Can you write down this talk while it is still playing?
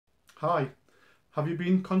Hi, have you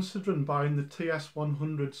been considering buying the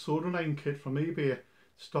TS-100 Soldering Kit from eBay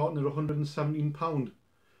starting at £117? Do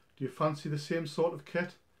you fancy the same sort of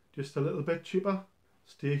kit, just a little bit cheaper?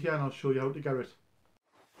 Stay here and I'll show you how to get it.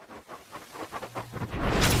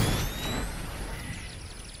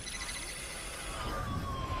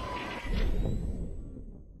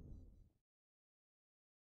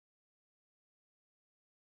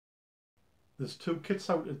 There's two kits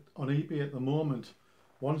out on eBay at the moment.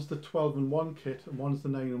 One's the 12-in-1 kit and one's the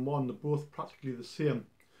 9-in-1. They're both practically the same.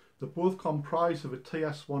 They both comprise of a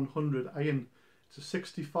TS-100 iron. It's a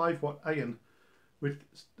 65 watt iron with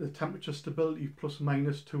the temperature stability plus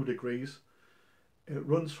minus 2 degrees. It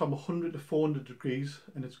runs from 100 to 400 degrees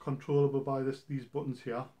and it's controllable by these buttons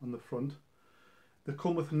here on the front. They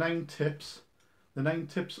come with 9 tips. The 9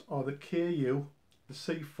 tips are the KU, the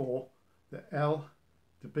C4, the L,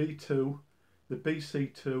 the B2, the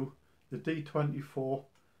BC2, the D24,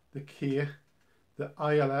 the K, the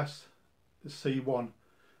ILS, the C1.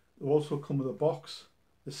 They also come with a box,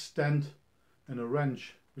 a stent and a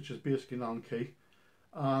wrench, which is basically an Allen key.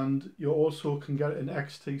 And you also can get an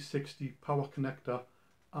XT60 power connector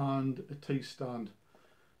and a T-stand.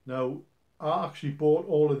 Now, I actually bought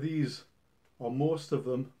all of these, or most of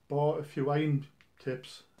them, bought a few iron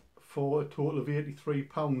tips for a total of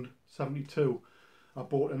 £83.72. I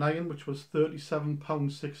bought an iron which was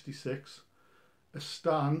 £37.66, a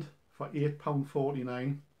stand for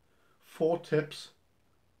 £8.49, 4 tips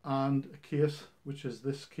and a case, which is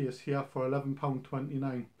this case here, for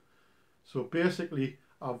 £11.29. So basically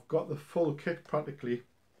I've got the full kit practically,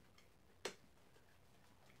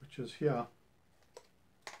 which is here,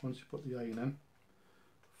 once you put the iron in,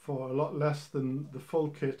 for a lot less than the full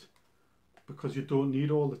kit, because you don't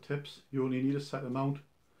need all the tips, you only need a set amount.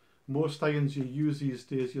 Most irons you use these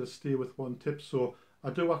days, you'll stay with 1 tip, so I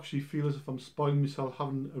do actually feel as if I'm spoiling myself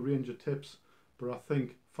having a range of tips, but I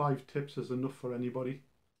think 5 tips is enough for anybody.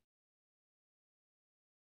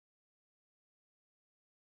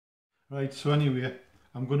 Right, so anyway,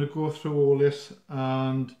 I'm going to go through all this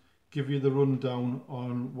and give you the rundown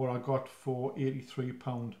on what I got for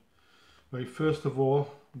 £83. Right, first of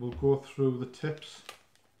all, we'll go through the tips.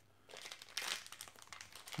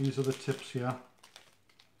 These are the tips here.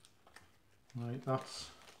 Right, that's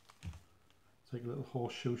like a little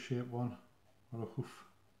horseshoe shaped one, or a hoof.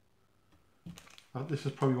 This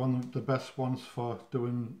is probably one of the best ones for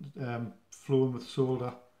doing flowing with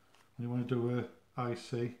solder when you want to do a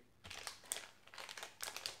IC.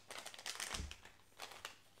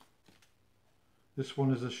 This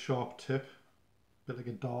one is a sharp tip, a bit like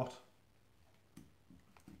a dart.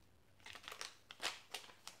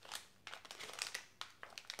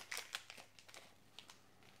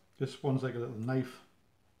 This one's like a little knife.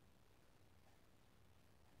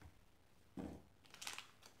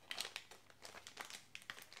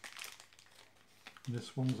 And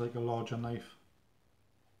this one's like a larger knife.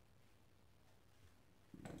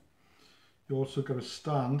 You also got a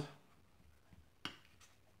stand.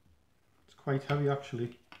 It's quite heavy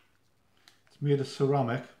actually. It's made of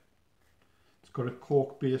ceramic. It's got a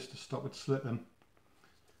cork base to stop it slipping.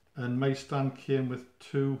 And my stand came with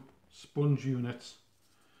 2 sponge units,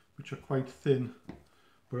 which are quite thin,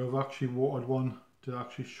 but I've actually watered one to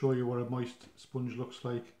actually show you what a moist sponge looks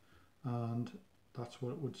like, and that's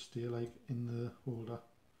what it would stay like in the holder,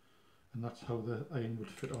 and that's how the iron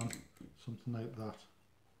would fit on, something like that.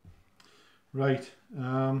 Right,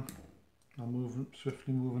 I'm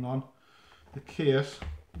swiftly moving on. The case.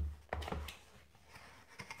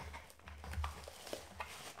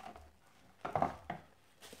 It's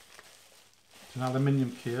an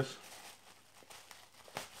aluminium case.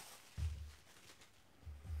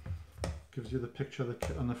 Gives you the picture of the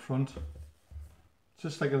kit on the front. It's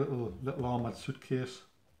just like a little armoured suitcase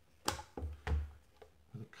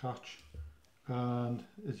with a catch, and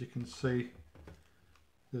as you can see,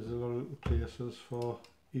 there's a lot of little places for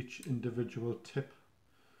each individual tip.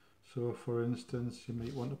 So for instance, you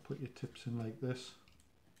might want to put your tips in like this.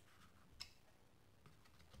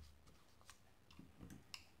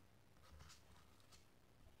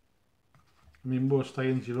 I mean, most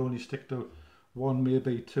irons you'll only stick to 1,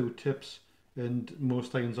 maybe 2 tips, and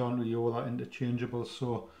most irons aren't really all that interchangeable,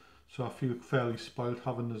 so I feel fairly spoiled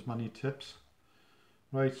having as many tips.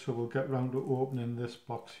 Right, so we'll get round to opening this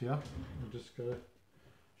box here. We'll just get a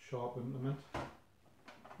sharp implement.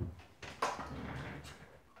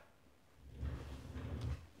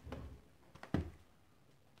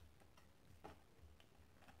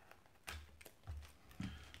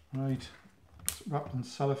 Right, it's wrapped in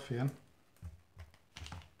cellophane.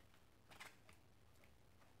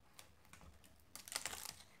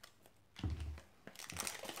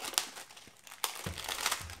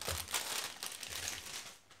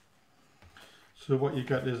 So what you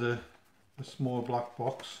get is a small black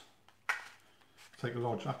box. It's like a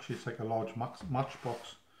large, actually it's like a large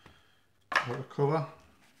matchbox. Got a cover.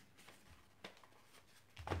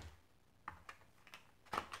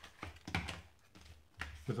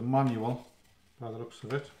 With a manual, by the looks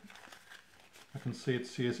of it. I can see it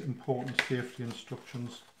says important safety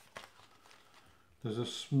instructions. There's a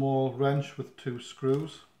small wrench with 2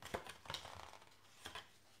 screws.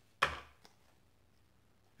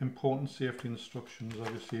 Important safety instructions,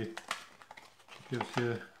 obviously it gives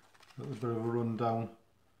you a little bit of a rundown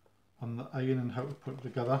on the iron and how to put it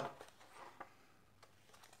together.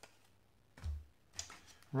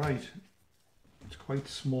 Right, it's quite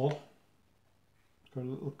small. It's got a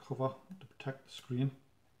little cover to protect the screen.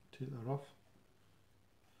 Take that off.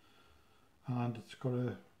 And it's got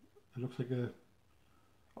it looks like a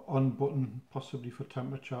on button, possibly for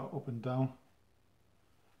temperature up and down.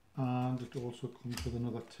 And it also comes with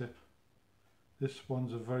another tip. This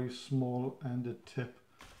one's a very small ended tip,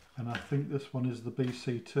 and I think this one is the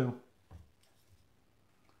BC2.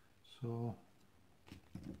 So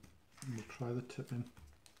we'll try the tipping.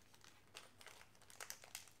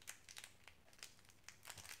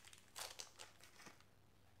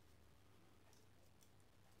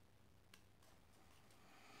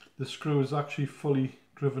 The screw is actually fully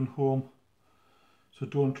driven home, so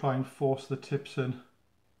don't try and force the tips in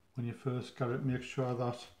when you first get it. Make sure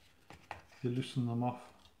that you loosen them off.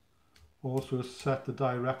 Also set the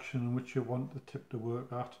direction in which you want the tip to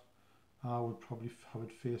work at. I would probably have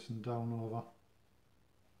it facing down over,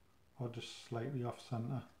 or just slightly off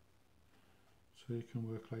centre, so you can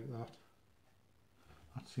work like that.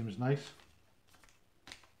 That seems nice.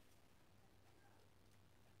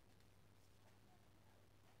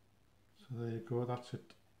 So there you go, that's it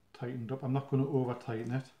tightened up. I'm not going to over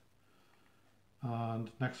tighten it. And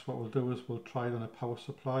next what we'll do is we'll try it on a power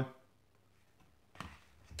supply.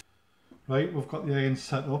 Right, we've got the iron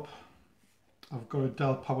set up. I've got a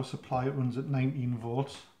Dell power supply, it runs at 19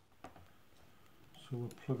 volts. So we'll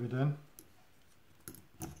plug it in.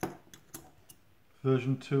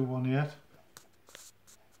 Version 218.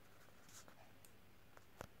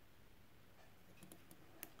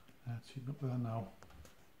 It's heating up there now.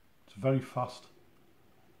 It's very fast.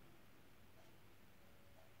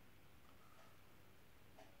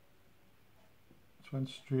 It went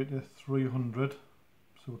straight to 300,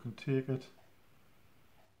 so we can take it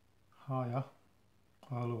higher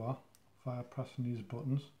or lower via pressing these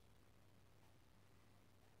buttons.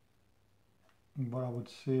 And what I would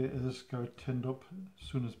say is get it tinned up as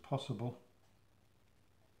soon as possible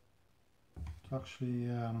to actually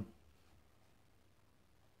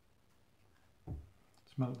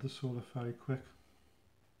melt the solder very quick.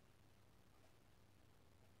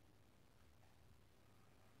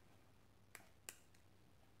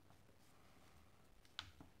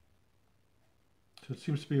 So it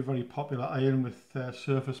seems to be a very popular iron with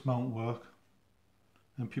surface mount work,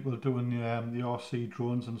 and people are doing the RC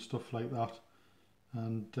drones and stuff like that,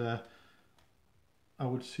 and I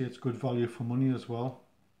would say it's good value for money as well.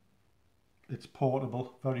 It's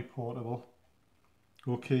portable, very portable.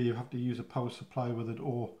 Okay, you have to use a power supply with it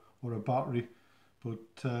or a battery,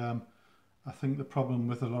 but I think the problem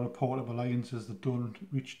with a lot of portable irons is they don't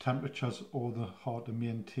reach temperatures, or they're hard to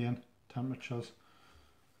maintain temperatures.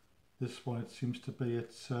 This one, it seems to be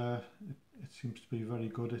it seems to be very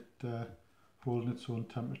good at holding its own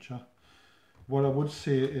temperature. What I would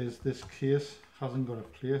say is this case hasn't got a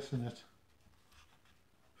place in it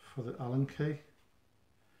for the Allen key,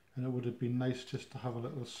 and it would have been nice just to have a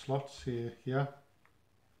little slot, say here,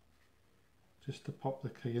 just to pop the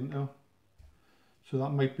key into. So that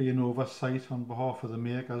might be an oversight on behalf of the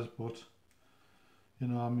makers, but you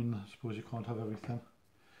know, I mean, I suppose you can't have everything.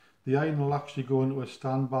 The iron will actually go into a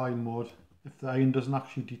standby mode. If the iron doesn't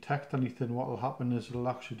actually detect anything, what will happen is it'll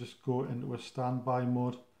actually just go into a standby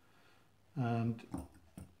mode. And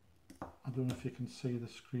I don't know if you can see the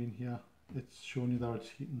screen here, it's showing you that it's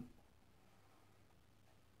heating.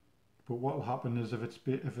 But what will happen is if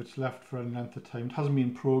it's left for any length of time, it hasn't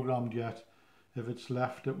been programmed yet, if it's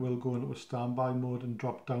left it will go into a standby mode and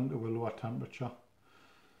drop down to a lower temperature.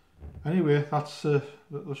 Anyway, that's a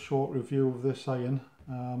little short review of this iron.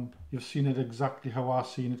 You've seen it exactly how I've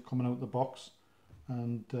seen it coming out the box,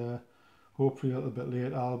 and hopefully a little bit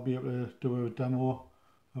later I'll be able to do a demo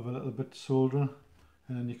of a little bit soldering,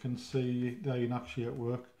 and then you can see the iron actually at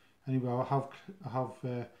work. Anyway, I have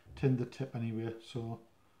tinned the tip anyway, so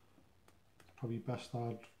it's probably best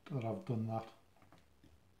that I've done that.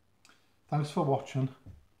 Thanks for watching.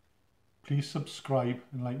 Please subscribe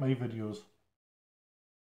and like my videos.